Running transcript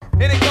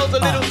And it goes a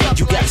little something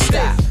You gotta like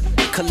stop,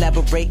 this.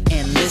 collaborate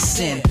and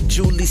listen.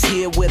 Julie's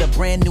here with a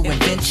brand new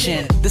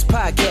invention. This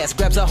podcast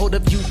grabs a hold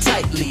of you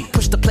tightly.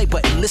 Push the play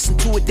button, listen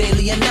to it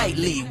daily and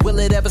nightly. Will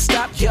it ever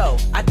stop? Yo,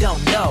 I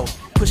don't know.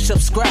 Push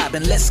subscribe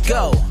and let's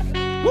go.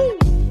 Woo!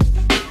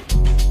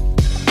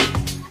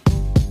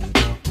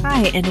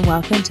 Hi, and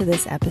welcome to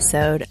this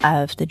episode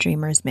of the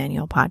Dreamer's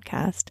Manual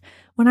podcast.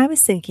 When I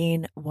was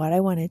thinking what I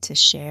wanted to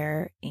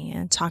share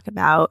and talk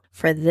about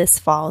for this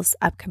fall's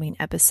upcoming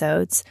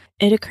episodes,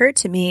 it occurred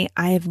to me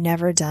I have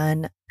never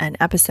done an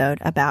episode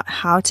about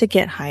how to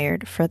get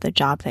hired for the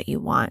job that you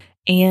want.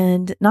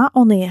 And not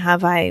only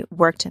have I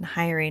worked in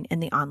hiring in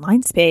the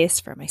online space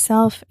for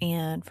myself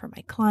and for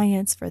my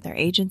clients, for their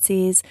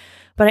agencies,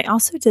 but I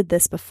also did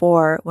this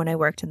before when I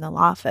worked in the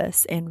law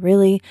office and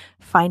really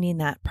finding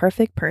that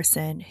perfect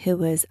person who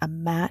was a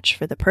match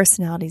for the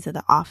personalities of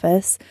the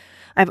office.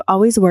 I've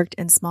always worked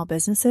in small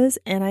businesses,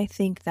 and I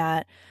think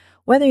that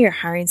whether you're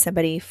hiring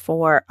somebody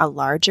for a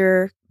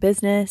larger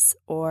business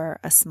or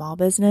a small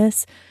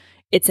business,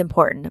 it's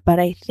important. But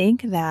I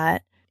think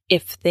that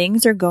if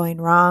things are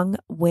going wrong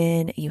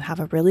when you have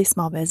a really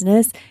small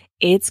business,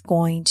 it's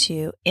going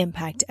to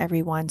impact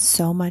everyone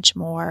so much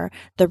more.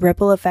 The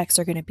ripple effects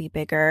are going to be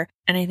bigger.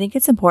 And I think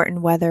it's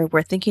important, whether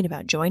we're thinking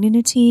about joining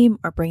a team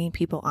or bringing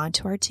people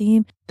onto our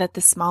team, that the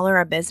smaller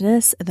our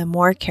business, the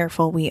more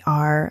careful we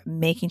are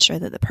making sure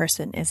that the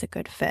person is a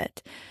good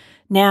fit.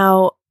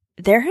 Now,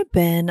 there have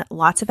been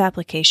lots of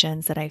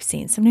applications that I've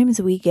seen.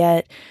 Sometimes we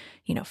get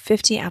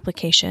 50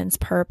 applications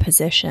per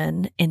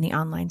position in the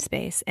online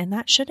space. And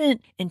that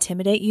shouldn't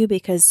intimidate you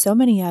because so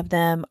many of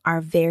them are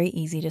very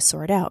easy to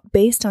sort out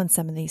based on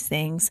some of these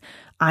things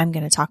I'm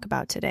going to talk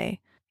about today.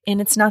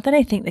 And it's not that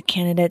I think the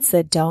candidates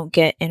that don't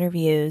get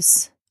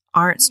interviews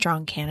aren't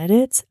strong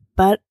candidates,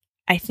 but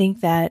I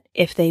think that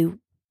if they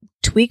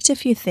tweaked a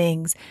few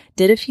things,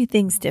 did a few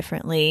things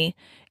differently,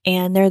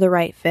 and they're the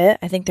right fit,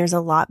 I think there's a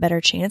lot better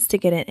chance to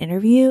get an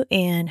interview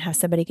and have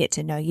somebody get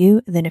to know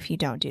you than if you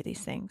don't do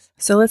these things.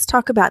 So let's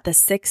talk about the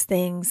 6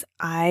 things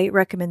I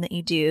recommend that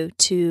you do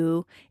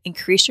to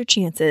increase your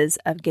chances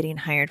of getting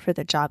hired for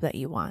the job that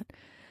you want.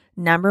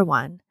 Number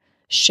 1,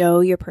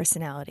 show your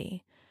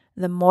personality.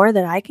 The more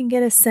that I can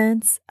get a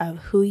sense of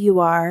who you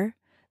are,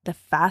 the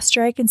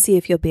faster I can see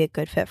if you'll be a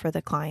good fit for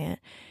the client.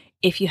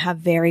 If you have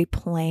very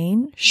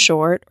plain,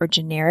 short, or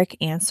generic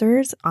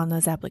answers on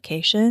those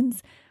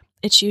applications,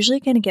 it's usually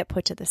going to get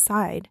put to the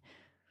side.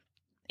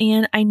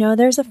 And I know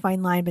there's a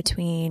fine line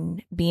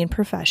between being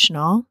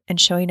professional and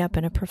showing up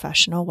in a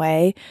professional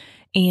way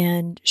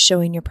and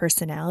showing your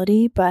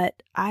personality,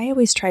 but I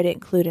always try to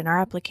include in our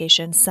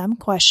application some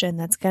question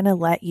that's going to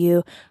let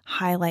you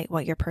highlight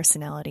what your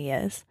personality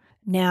is.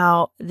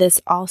 Now,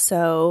 this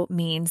also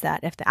means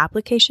that if the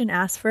application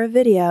asks for a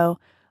video,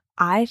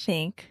 I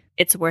think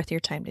it's worth your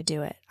time to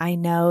do it. I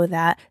know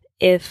that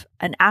if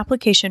an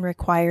application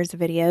requires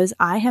videos,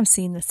 I have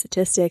seen the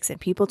statistics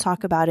and people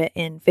talk about it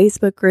in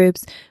Facebook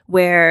groups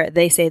where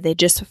they say they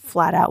just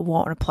flat out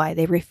won't apply.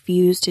 They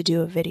refuse to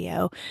do a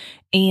video.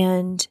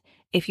 And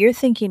if you're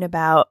thinking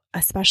about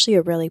especially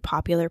a really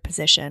popular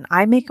position,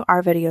 I make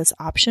our videos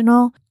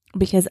optional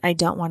because I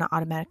don't want to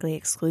automatically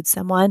exclude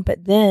someone.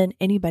 But then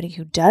anybody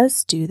who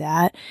does do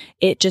that,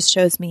 it just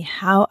shows me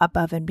how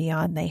above and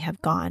beyond they have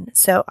gone.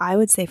 So I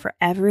would say for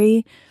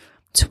every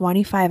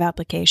 25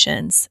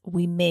 applications,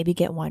 we maybe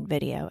get one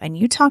video. And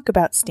you talk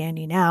about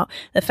standing out.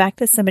 The fact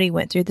that somebody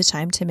went through the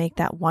time to make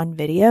that one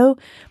video,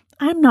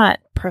 I'm not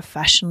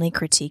professionally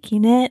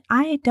critiquing it.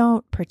 I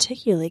don't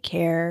particularly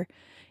care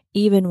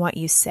even what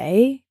you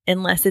say,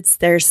 unless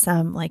there's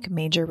some like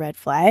major red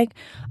flag.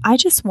 I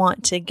just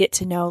want to get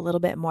to know a little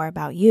bit more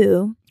about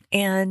you.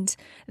 And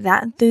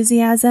that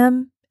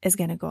enthusiasm is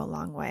going to go a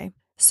long way.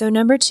 So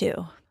number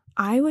 2,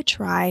 I would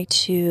try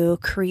to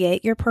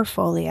create your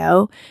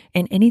portfolio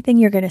and anything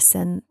you're going to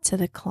send to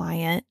the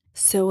client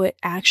so it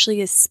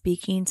actually is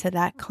speaking to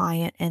that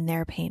client and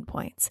their pain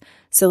points.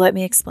 So let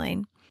me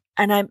explain.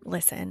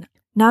 And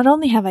not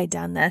only have I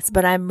done this,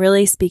 but I'm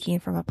really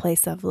speaking from a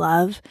place of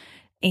love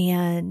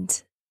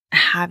and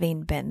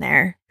having been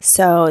there.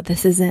 So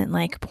this isn't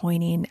like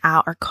pointing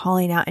out or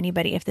calling out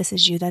anybody. If this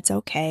is you, that's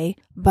okay.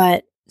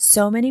 But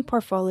so many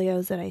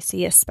portfolios that I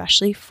see,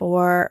 especially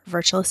for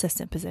virtual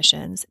assistant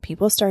positions,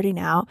 people starting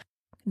out,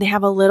 they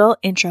have a little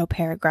intro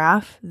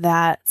paragraph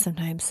that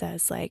sometimes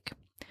says like,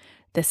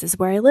 this is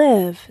where I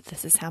live.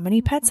 This is how many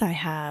pets I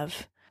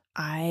have.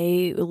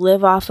 I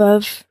live off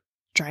of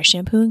dry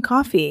shampoo and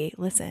coffee.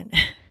 Listen,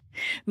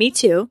 me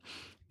too.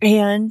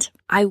 And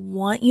I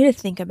want you to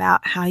think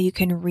about how you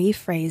can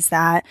rephrase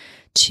that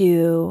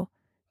to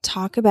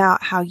talk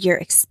about how your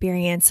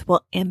experience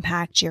will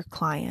impact your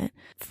client.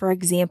 For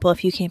example,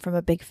 if you came from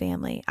a big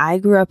family, I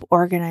grew up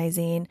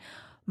organizing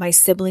my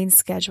siblings'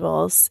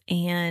 schedules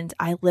and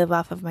I live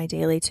off of my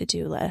daily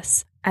to-do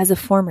list. As a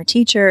former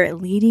teacher,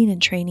 leading and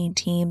training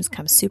teams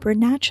comes super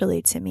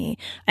naturally to me.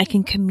 I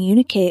can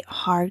communicate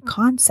hard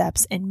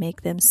concepts and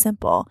make them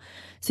simple.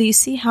 So you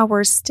see how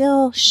we're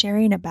still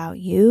sharing about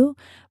you,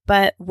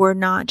 but we're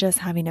not just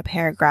having a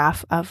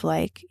paragraph of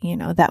like,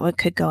 that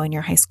could go in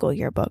your high school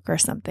yearbook or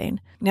something.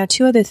 Now,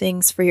 2 other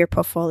things for your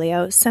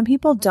portfolio. Some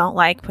people don't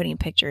like putting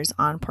pictures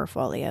on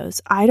portfolios.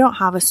 I don't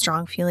have a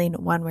strong feeling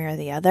one way or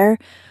the other.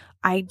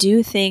 I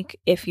do think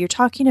if you're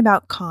talking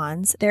about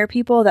cons, there are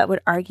people that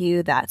would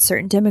argue that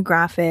certain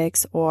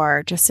demographics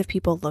or just if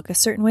people look a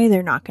certain way,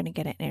 they're not going to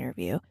get an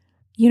interview.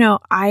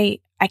 I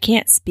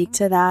can't speak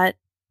to that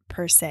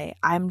per se.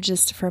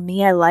 For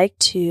me,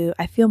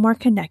 I feel more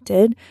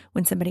connected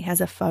when somebody has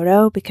a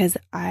photo because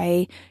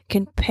I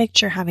can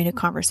picture having a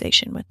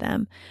conversation with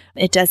them.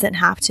 It doesn't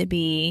have to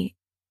be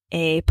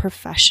a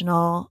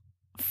professional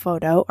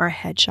photo or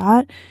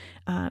headshot.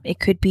 It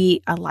could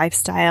be a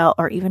lifestyle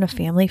or even a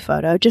family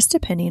photo, just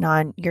depending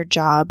on your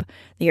job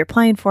that you're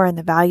applying for and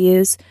the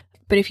values.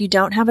 But if you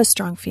don't have a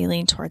strong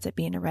feeling towards it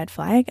being a red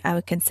flag, I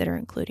would consider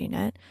including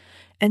it.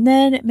 And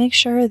then make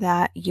sure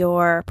that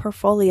your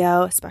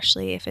portfolio,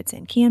 especially if it's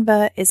in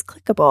Canva, is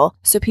clickable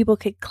so people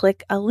could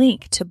click a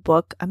link to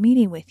book a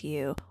meeting with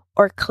you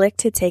or click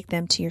to take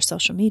them to your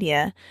social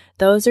media.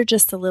 Those are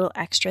just the little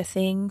extra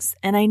things.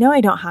 And I know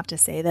I don't have to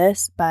say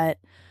this, but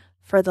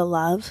for the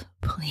love,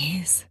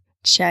 please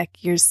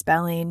check your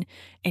spelling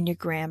and your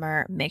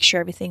grammar. Make sure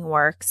everything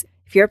works.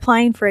 If you're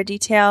applying for a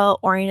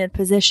detail-oriented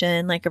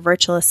position like a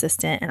virtual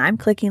assistant and I'm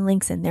clicking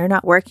links and they're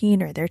not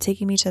working or they're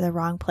taking me to the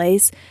wrong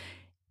place,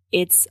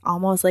 it's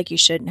almost like you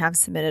shouldn't have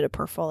submitted a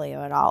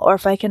portfolio at all. Or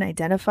if I can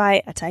identify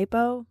a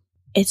typo,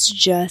 it's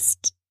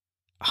just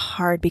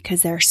hard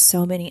because there are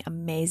so many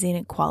amazing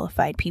and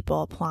qualified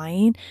people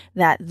applying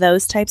that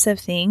those types of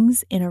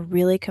things in a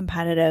really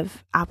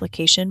competitive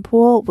application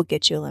pool will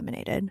get you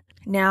eliminated.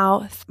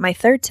 Now, my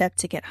 3rd tip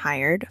to get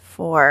hired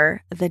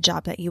for the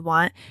job that you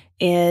want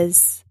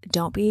is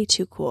don't be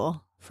too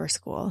cool for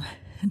school.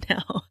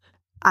 Now,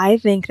 I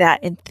think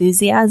that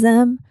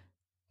enthusiasm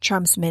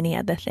trumps many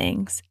other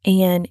things,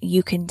 and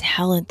you can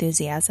tell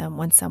enthusiasm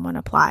when someone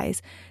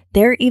applies.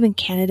 There are even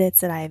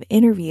candidates that I have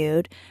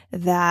interviewed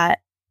that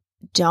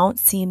don't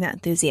seem that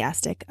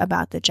enthusiastic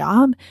about the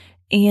job.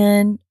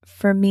 And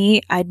for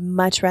me, I'd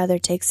much rather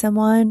take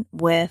someone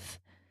with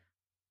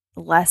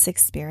less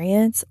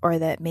experience or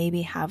that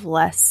maybe have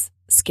less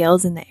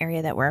skills in the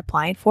area that we're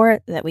applying for,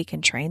 that we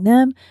can train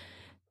them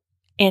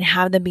and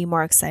have them be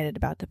more excited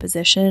about the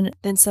position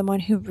than someone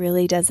who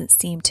really doesn't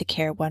seem to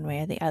care one way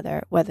or the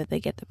other whether they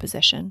get the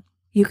position.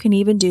 You can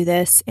even do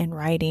this in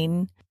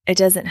writing. It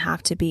doesn't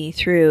have to be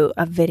through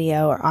a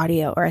video or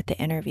audio or at the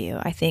interview.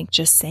 I think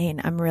just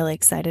saying, I'm really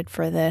excited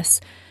for this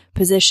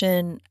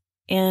position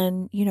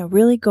and,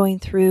 really going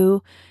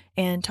through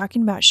and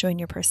talking about showing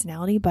your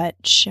personality, but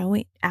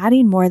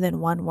adding more than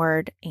one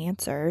word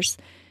answers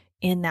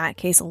in that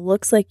case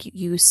looks like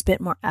you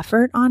spent more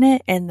effort on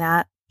it, and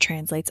that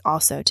translates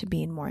also to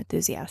being more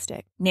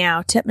enthusiastic.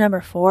 Now, tip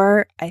number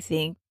 4, I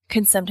think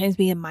can sometimes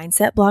be a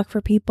mindset block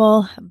for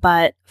people,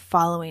 but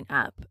following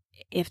up.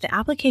 If the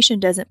application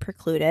doesn't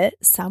preclude it,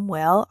 some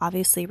will.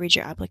 Obviously, read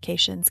your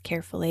applications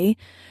carefully.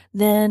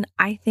 Then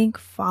I think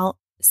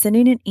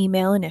sending an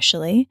email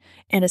initially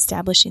and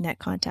establishing that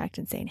contact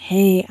and saying,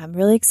 hey, I'm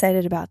really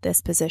excited about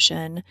this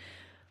position.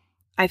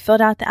 I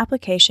filled out the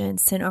application,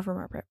 sent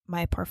over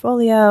my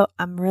portfolio.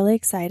 I'm really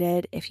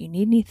excited. If you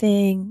need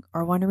anything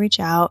or want to reach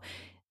out,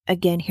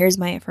 again, here's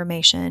my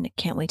information.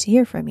 Can't wait to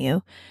hear from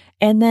you.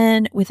 And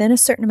then within a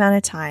certain amount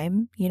of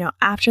time,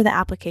 after the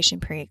application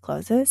period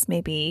closes,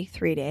 maybe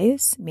 3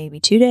 days, maybe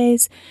 2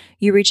 days,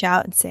 you reach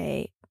out and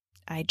say,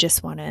 I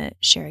just want to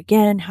share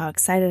again how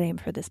excited I am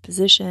for this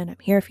position. I'm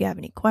here if you have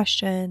any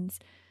questions.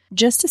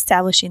 Just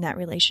establishing that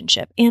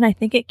relationship. And I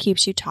think it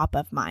keeps you top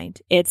of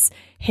mind. It's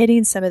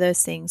hitting some of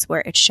those things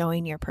where it's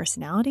showing your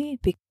personality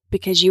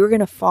because you are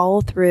going to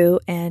follow through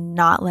and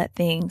not let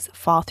things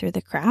fall through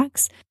the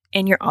cracks.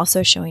 And you're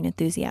also showing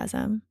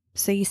enthusiasm.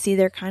 So you see,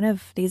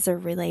 these are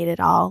related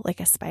all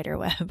like a spider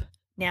web.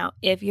 Now,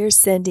 if you're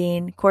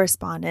sending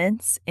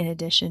correspondence in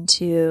addition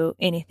to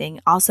anything,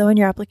 also in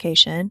your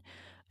application,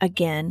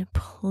 again,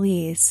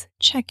 please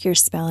check your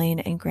spelling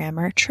and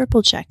grammar,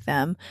 triple check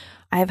them.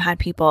 I've had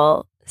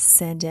people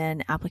send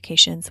in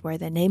applications where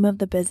the name of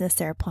the business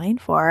they're applying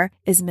for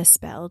is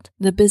misspelled.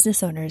 The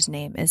business owner's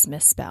name is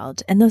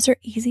misspelled. And those are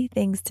easy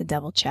things to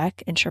double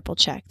check and triple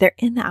check. They're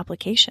in the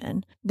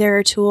application. There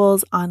are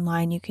tools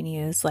online you can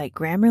use like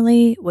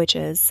Grammarly, which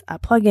is a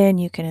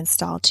plugin you can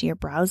install to your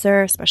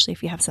browser, especially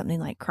if you have something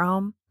like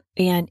Chrome.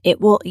 And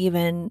it will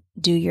even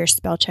do your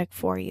spell check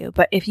for you.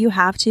 But if you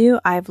have to,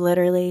 I've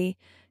literally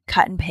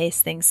cut and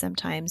paste things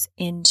sometimes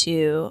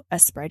into a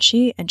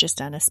spreadsheet and just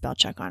done a spell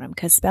check on them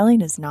because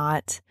spelling is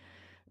not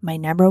my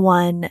number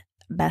one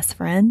best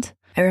friend.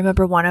 I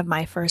remember one of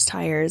my first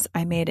hires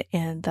I made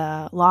in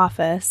the law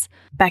office.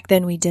 Back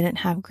then we didn't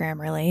have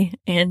Grammarly.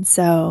 And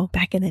so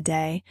back in the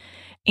day,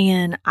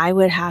 and I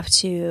would have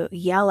to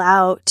yell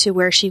out to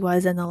where she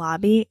was in the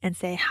lobby and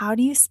say, how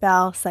do you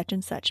spell such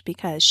and such?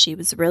 Because she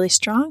was a really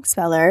strong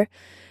speller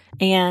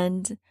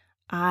and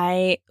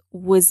I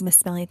was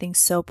misspelling things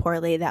so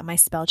poorly that my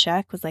spell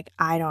check was like,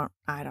 I don't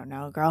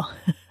know, girl.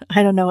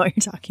 I don't know what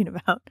you're talking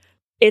about.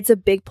 it's a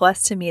big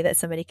plus to me that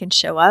somebody can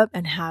show up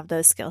and have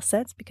those skill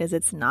sets, because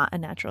it's not a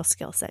natural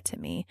skill set to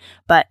me.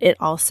 But it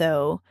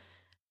also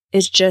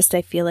is just,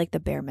 I feel like, the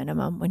bare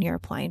minimum when you're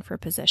applying for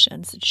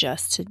positions,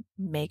 just to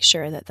make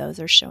sure that those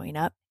are showing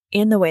up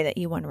in the way that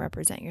you want to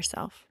represent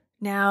yourself.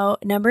 Now,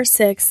 number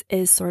 6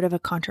 is sort of a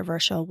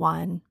controversial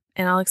one,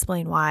 and I'll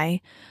explain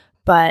why,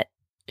 but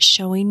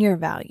showing your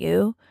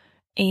value.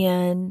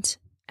 And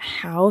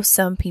how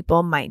some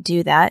people might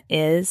do that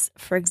is,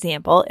 for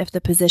example, if the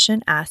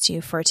position asks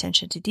you for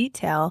attention to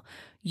detail,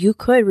 you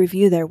could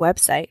review their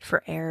website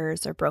for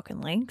errors or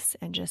broken links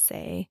and just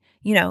say,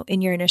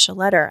 in your initial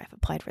letter, I've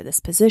applied for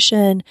this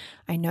position.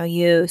 I know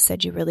you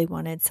said you really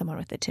wanted someone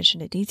with attention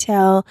to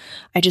detail.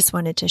 I just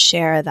wanted to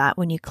share that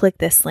when you click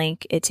this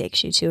link, it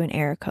takes you to an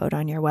error code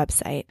on your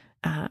website.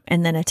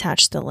 And then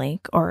attach the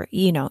link, or,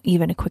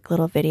 even a quick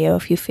little video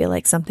if you feel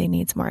like something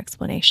needs more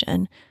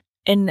explanation.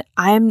 And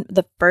I'm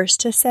the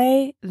first to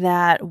say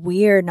that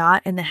we are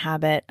not in the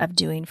habit of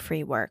doing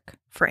free work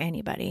for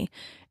anybody.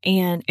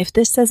 And if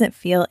this doesn't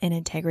feel in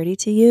integrity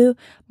to you,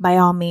 by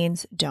all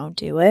means, don't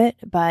do it.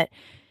 But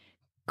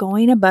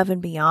going above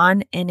and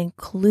beyond and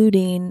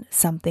including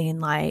something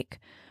like,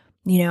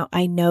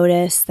 I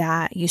noticed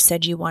that you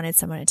said you wanted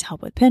someone to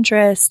help with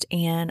Pinterest,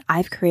 and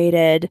I've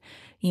created,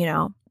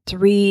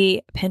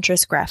 3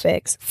 Pinterest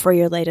graphics for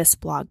your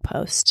latest blog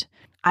post.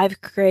 I've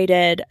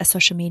created a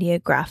social media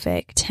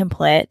graphic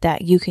template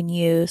that you can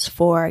use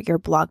for your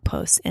blog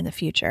posts in the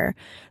future.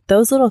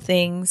 Those little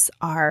things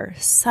are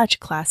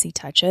such classy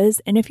touches.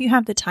 And if you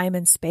have the time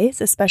and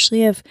space,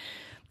 especially if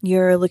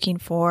you're looking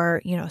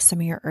for,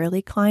 some of your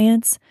early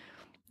clients,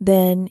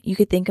 then you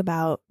could think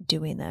about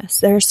doing this.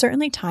 There are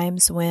certainly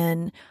times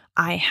when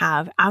I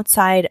have,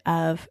 outside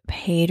of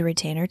paid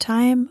retainer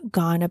time,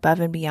 gone above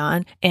and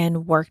beyond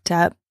and worked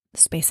up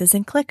spaces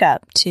in ClickUp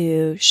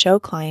to show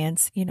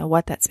clients,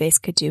 what that space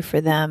could do for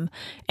them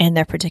and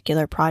their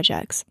particular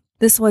projects.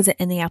 This wasn't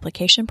in the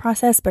application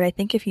process, but I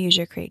think if you use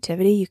your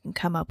creativity, you can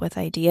come up with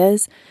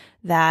ideas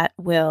that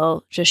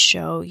will just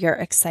show your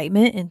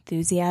excitement,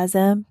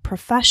 enthusiasm,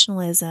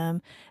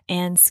 professionalism,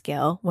 and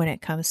skill when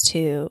it comes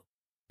to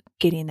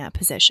getting that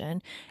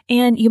position.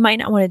 And you might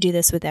not want to do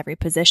this with every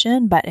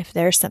position, but if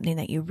there's something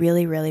that you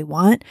really, really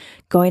want,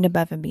 going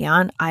above and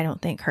beyond, I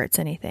don't think hurts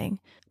anything.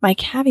 My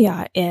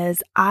caveat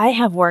is I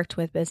have worked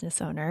with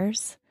business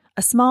owners,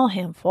 a small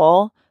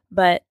handful,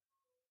 but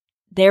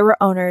there were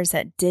owners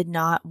that did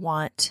not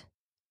want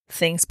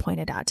things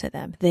pointed out to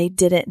them. They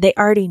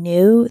already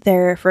knew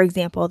for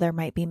example, there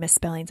might be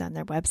misspellings on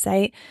their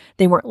website.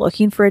 They weren't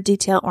looking for a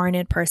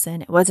detail-oriented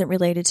person. It wasn't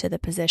related to the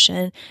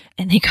position,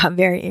 and they got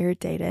very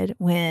irritated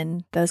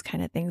when those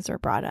kind of things were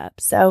brought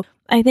up. So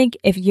I think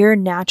if you're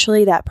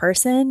naturally that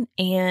person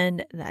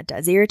and that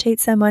does irritate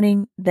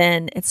someone,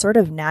 then it's sort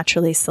of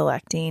naturally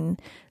selecting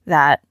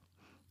that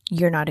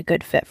you're not a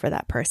good fit for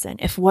that person.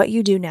 If what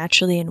you do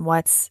naturally and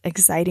what's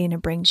exciting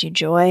and brings you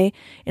joy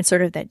and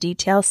sort of that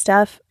detail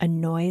stuff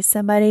annoys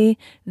somebody,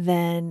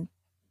 then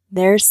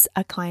there's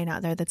a client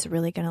out there that's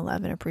really going to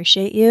love and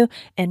appreciate you,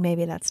 and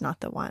maybe that's not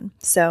the one.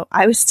 So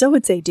I still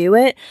would say do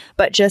it,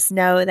 but just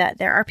know that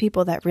there are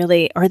people that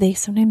really, or they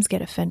sometimes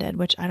get offended,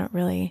 which I don't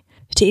really,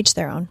 to each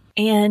their own.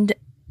 And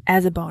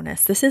as a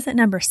bonus, this isn't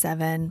number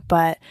 7,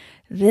 but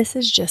this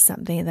is just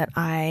something that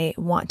I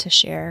want to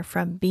share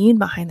from being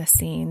behind the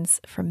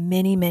scenes for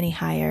many, many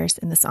hires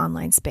in this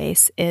online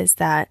space, is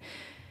that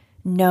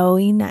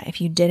knowing that if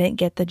you didn't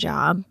get the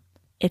job,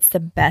 it's the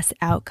best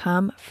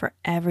outcome for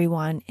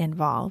everyone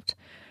involved.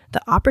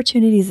 The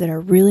opportunities that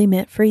are really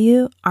meant for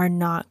you are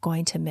not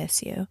going to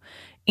miss you.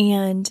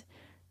 And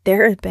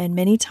there have been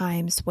many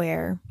times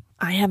where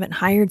I haven't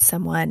hired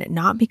someone,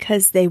 not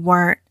because they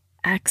weren't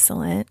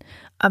excellent,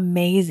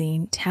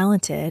 amazing,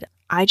 talented.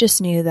 I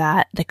just knew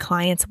that the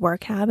client's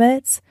work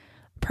habits,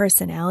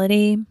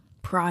 personality,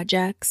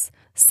 projects,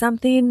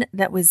 something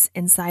that was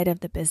inside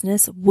of the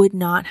business would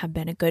not have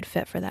been a good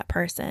fit for that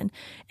person.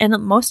 And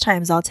most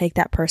times I'll take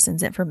that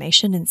person's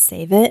information and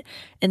save it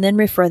and then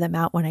refer them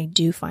out when I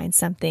do find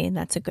something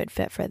that's a good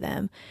fit for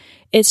them.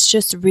 It's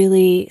just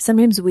really,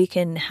 sometimes we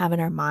can have in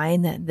our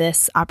mind that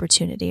this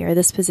opportunity or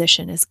this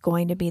position is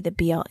going to be the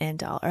be all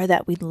end all, or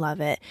that we'd love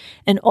it.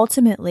 And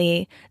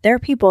ultimately, there are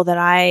people that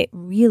I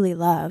really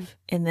love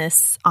in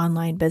this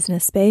online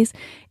business space,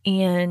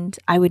 and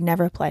I would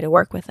never apply to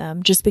work with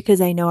them just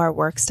because I know our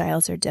work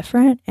styles are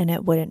different and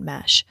it wouldn't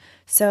mesh.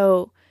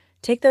 So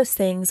take those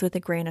things with a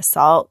grain of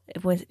salt.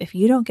 If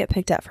you don't get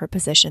picked up for a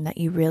position that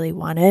you really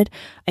wanted,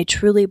 I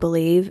truly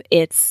believe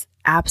it's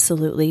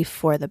absolutely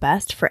for the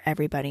best for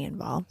everybody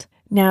involved.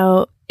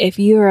 Now, if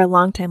you are a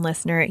longtime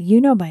listener,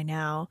 you know by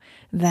now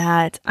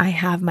that I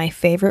have my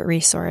favorite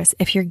resource.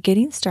 If you're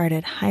getting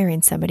started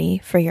hiring somebody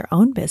for your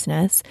own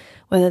business,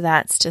 whether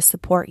that's to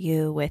support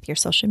you with your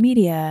social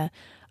media,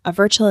 a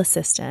virtual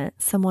assistant,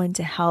 someone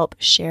to help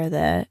share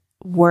the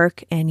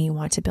work, and you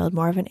want to build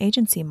more of an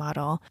agency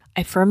model,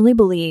 I firmly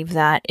believe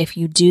that if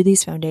you do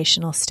these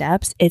foundational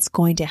steps, it's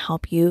going to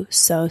help you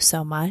so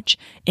much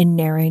in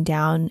narrowing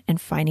down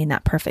and finding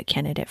that perfect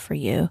candidate for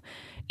you.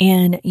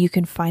 And you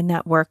can find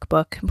that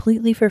workbook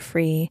completely for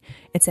free.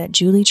 It's at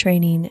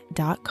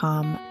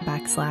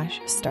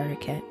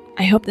julietraining.com/starterkit.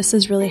 I hope this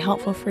is really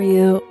helpful for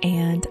you,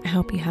 and I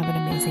hope you have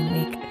an amazing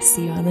week.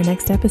 See you on the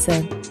next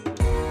episode.